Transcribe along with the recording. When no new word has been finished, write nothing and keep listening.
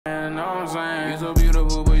so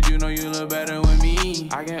beautiful, but you know you look better with me.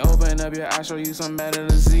 I can open up your eyes, show you something better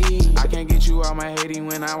to see. I can't get you out my hating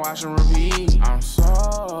when I watch and repeat. I'm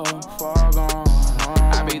so far gone.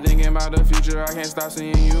 I be thinking about the future, I can't stop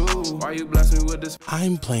seeing you. Why you bless me with this?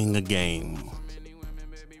 I'm playing a game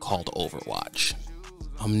called Overwatch.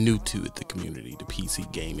 I'm new to the community, the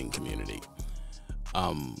PC gaming community.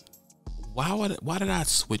 Why did I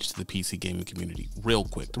switch to the PC gaming community real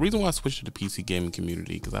quick? The reason why I switched to the PC gaming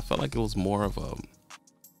community, because I felt like it was more of a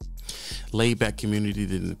laid back community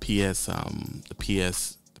than the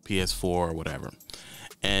PS4 or whatever.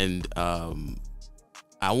 And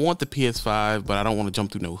I want the PS5, but I don't want to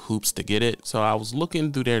jump through no hoops to get it. So I was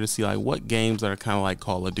looking through there to see like what games that are kind of like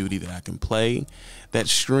Call of Duty that I can play, that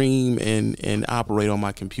stream and operate on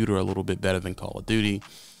my computer a little bit better than Call of Duty.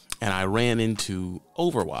 And I ran into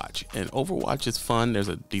Overwatch, and Overwatch is fun. There's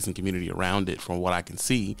a decent community around it from what I can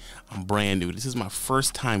see. I'm brand new. This is my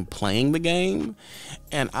first time playing the game.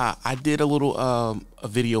 And I did a little a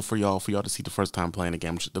video for y'all to see the first time playing the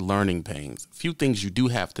game, which is the learning pains. A few things you do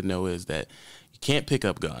have to know is that you can't pick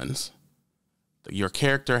up guns. Your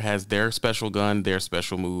character has their special gun, their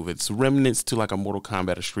special move. It's remnants to like a Mortal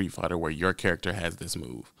Kombat or Street Fighter where your character has this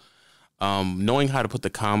move. Knowing how to put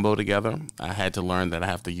the combo together, I had to learn that I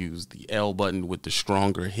have to use the L button with the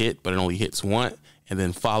stronger hit, but it only hits once, and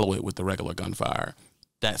then follow it with the regular gunfire.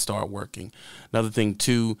 That started working. Another thing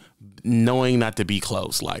too, knowing not to be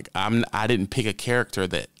close. Like I didn't pick a character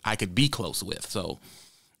that I could be close with, so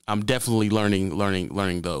I'm definitely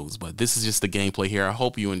learning those. But this is just the gameplay here. I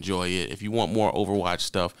hope you enjoy it. If you want more Overwatch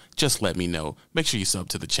stuff, just let me know. Make sure you sub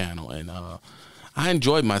to the channel. And I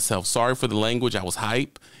enjoyed myself. Sorry for the language. I was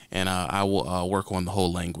hype. And I will work on the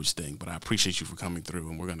whole language thing. But I appreciate you for coming through,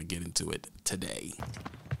 and we're going to get into it today.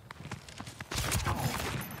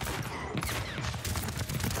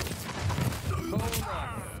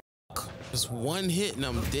 Just one hit and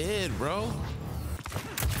I'm dead, bro.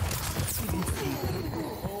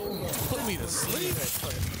 Put me to sleep.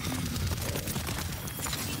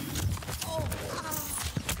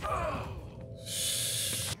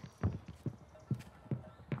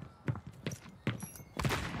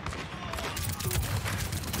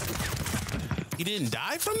 He didn't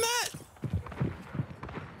die from that?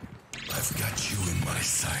 I've got you in my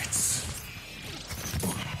sights.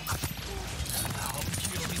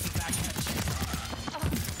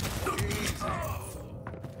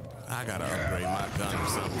 I gotta upgrade my gun or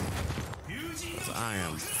something. 'Cause I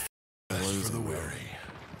am losing. For the weary.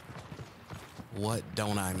 What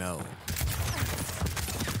don't I know?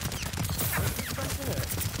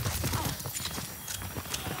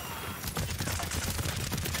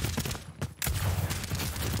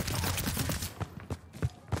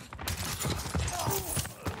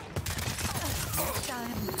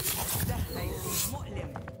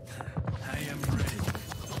 I am ready.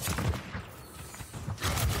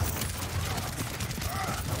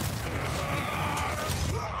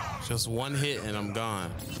 Just one hit and I'm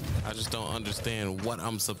gone. I just don't understand what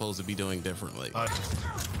I'm supposed to be doing differently.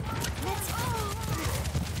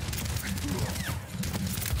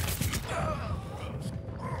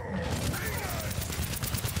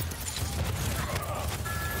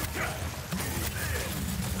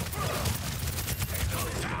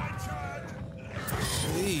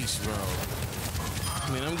 Sheesh, bro. I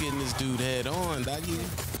mean, I'm getting this dude head on, doggy.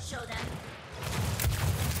 Show them.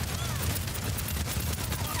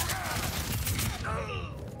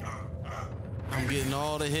 I'm getting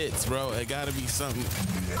all the hits, bro. It gotta be something.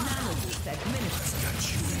 I've got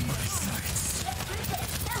you in my sights.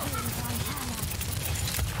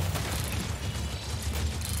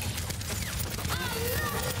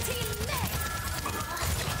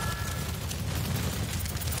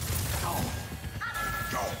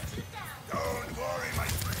 Don't worry, my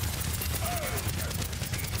friend.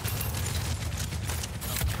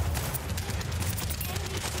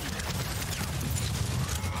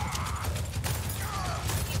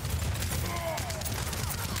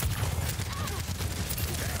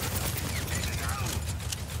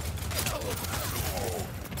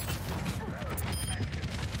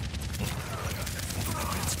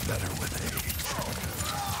 It's better with age.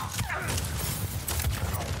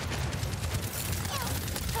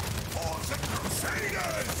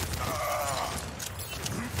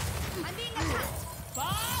 I'm being attacked.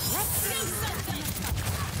 Bob, let's do something.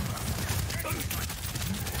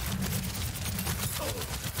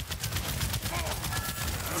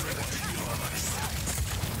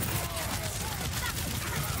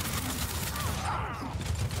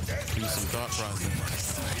 Do some thought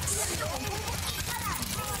process.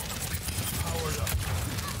 Powered up.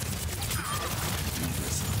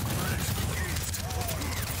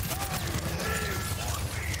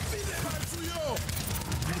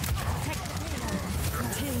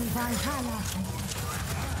 Valhalla.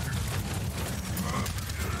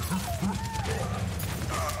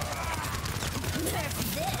 There's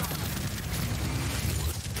this.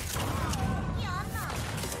 Yeah, no.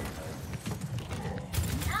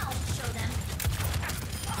 I'll show them.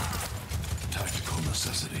 Tactical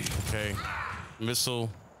necessity. Okay. Missile,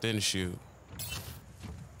 then shoot.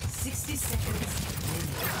 60 seconds.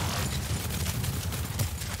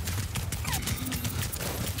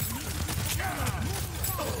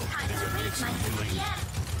 Time to reach my super, yeah.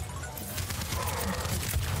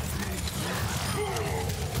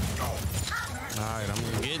 Alright, I'm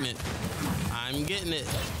getting it. I'm getting it.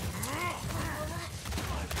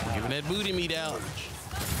 Giving that booty meat out.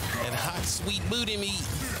 That hot, sweet booty meat.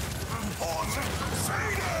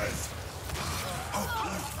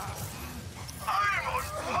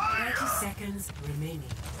 30 seconds remaining.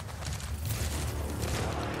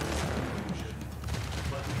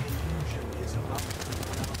 But the illusion is about to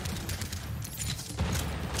run out.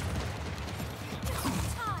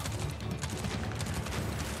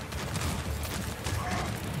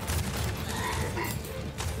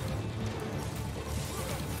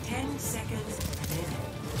 Seconds remaining.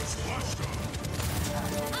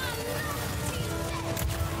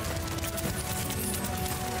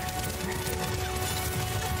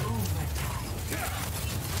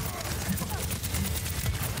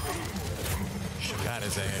 Got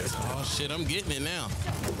his ass. Oh shit, I'm getting it now.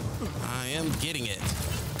 I am getting it.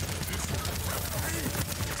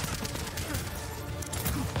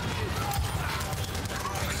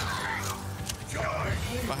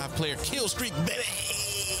 Five-player kill streak, baby.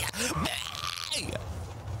 Baby.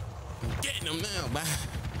 I'm getting them now, man.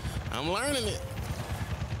 I'm learning it.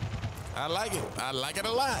 I like it. I like it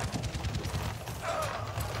a lot.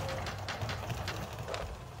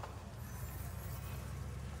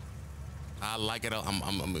 I like it.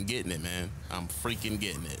 I'm getting it, man. I'm freaking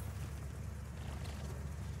getting it.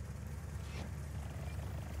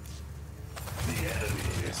 The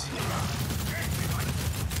enemy is here.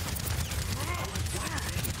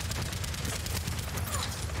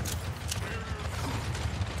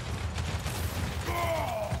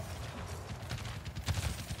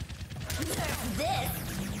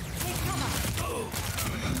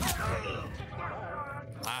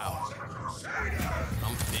 Wow.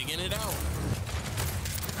 I'm digging it out.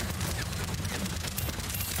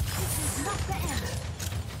 This is not the end.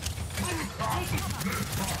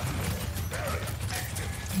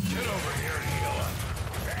 Get over here and heal up.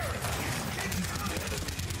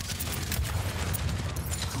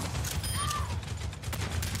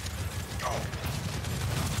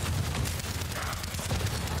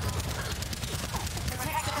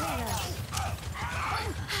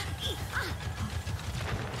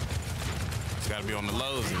 Gotta be on the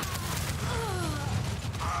lows.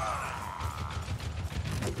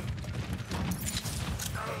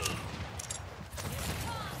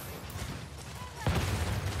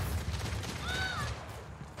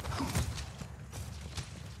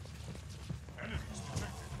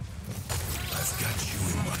 I've got you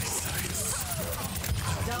in my sights.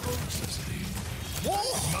 Double. Whoa!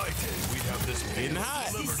 My day, we'd have this Getting hot.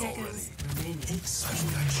 60 seconds remaining. I've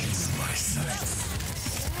got you in my sights.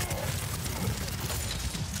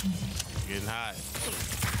 Getting hot.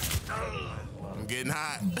 I'm getting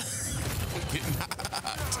hot. I'm getting hot.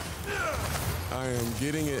 I am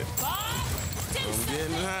getting it. I'm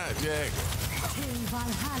getting hot, Jack.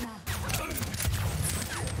 Valhalla.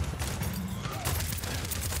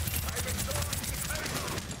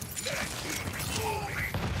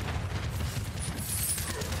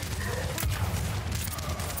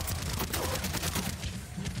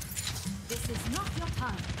 This is not your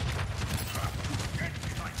time.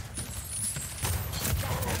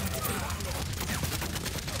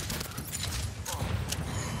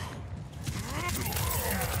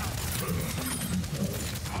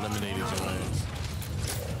 Eliminated your ass.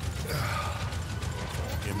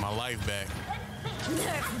 Get my life back.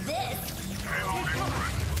 There's this.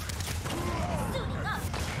 Suiting up.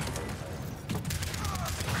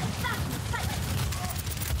 I'm back in fight.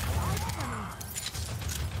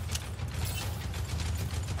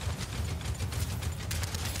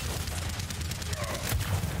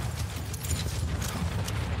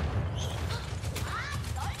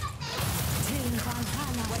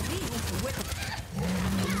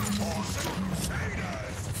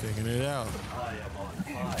 Figuring it out. I am on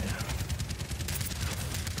fire.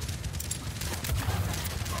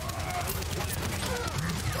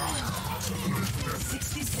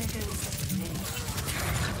 Sixty seconds remaining.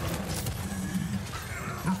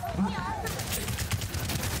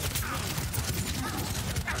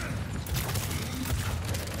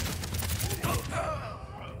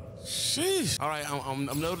 Sheesh. All right,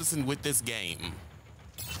 I'm noticing with this game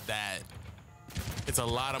that it's a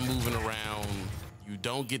lot of moving around. You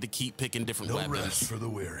don't get to keep picking different weapons. Rest for the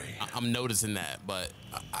weary. I'm noticing that, but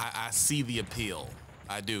I see the appeal.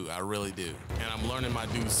 I do, I really do. And I'm learning my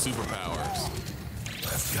dude's superpowers.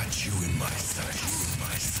 I've got you in my sights.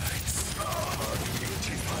 My sights.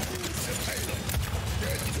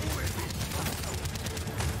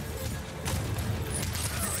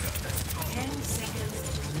 10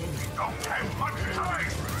 seconds. Don't have much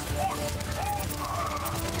time.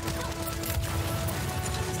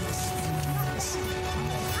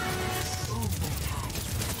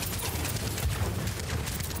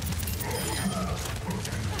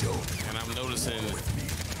 And I'm noticing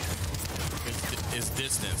it's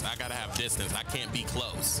distance. I gotta have distance. I can't be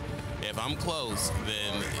close. If I'm close,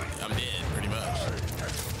 then I'm dead, pretty much.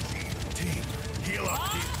 Team, heal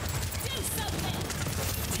up. Do something.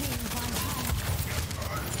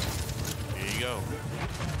 Here you go.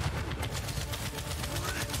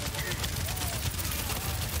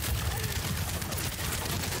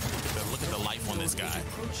 Look at the life on this guy.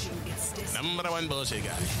 Number one bullshit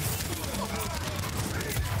guy.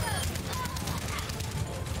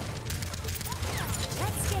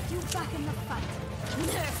 Let's get you back in the fight.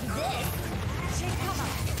 Nerf this. Take cover.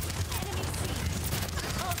 Enemy seen.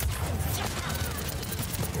 All systems check out.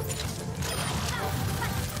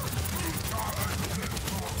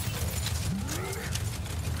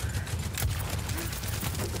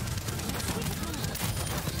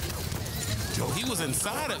 Oh, he was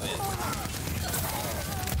inside of it.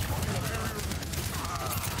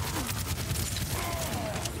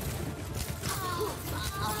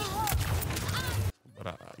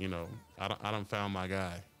 But you know, I done found my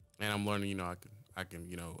guy, and I'm learning. You know, I can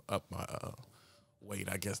you know up my weight.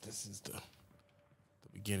 I guess this is the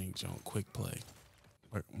beginning, John. Quick play.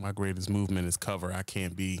 My greatest movement is cover. I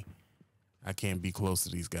can't be close to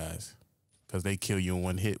these guys because they kill you in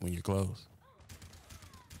one hit when you're close.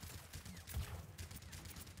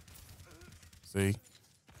 See?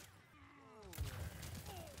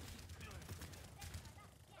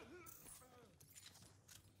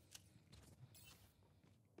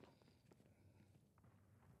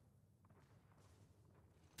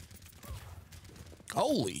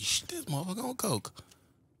 Holy shit, this motherfucker on coke.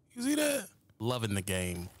 You see that? Loving the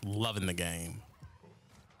game. Loving the game.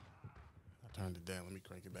 I turned it down. Let me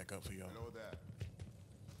crank it back up for y'all. I know that.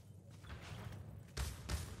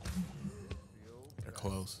 They're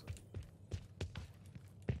close.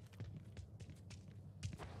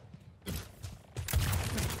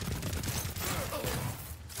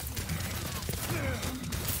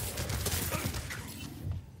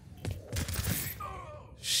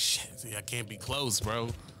 Shit, see, I can't be close, bro.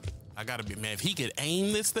 I gotta be, man. If he could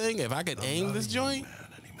aim this thing, if I could aim this joint,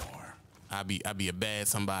 Anymore. I'd be a bad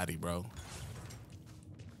somebody, bro.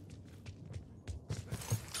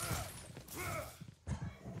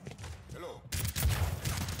 Hello.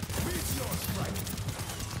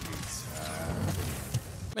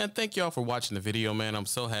 Man, thank y'all for watching the video, man. I'm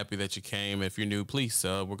so happy that you came. If you're new, please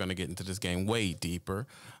sub. We're gonna get into this game way deeper.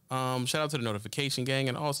 Shout out to the notification gang,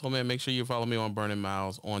 and also, man, make sure you follow me on Burning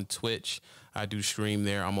Miles on Twitch. I do stream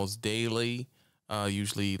there almost daily,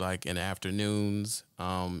 usually like in afternoons.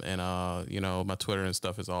 You know, my Twitter and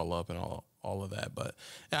stuff is all up and all of that. But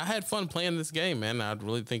yeah, I had fun playing this game, man. I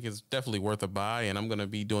really think it's definitely worth a buy, and I'm gonna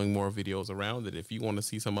be doing more videos around it. If you want to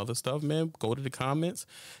see some other stuff, man, go to the comments,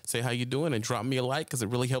 say how you doing, and drop me a like because it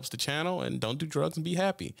really helps the channel. And don't do drugs and be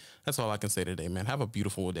happy. That's all I can say today, man. Have a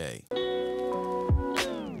beautiful day.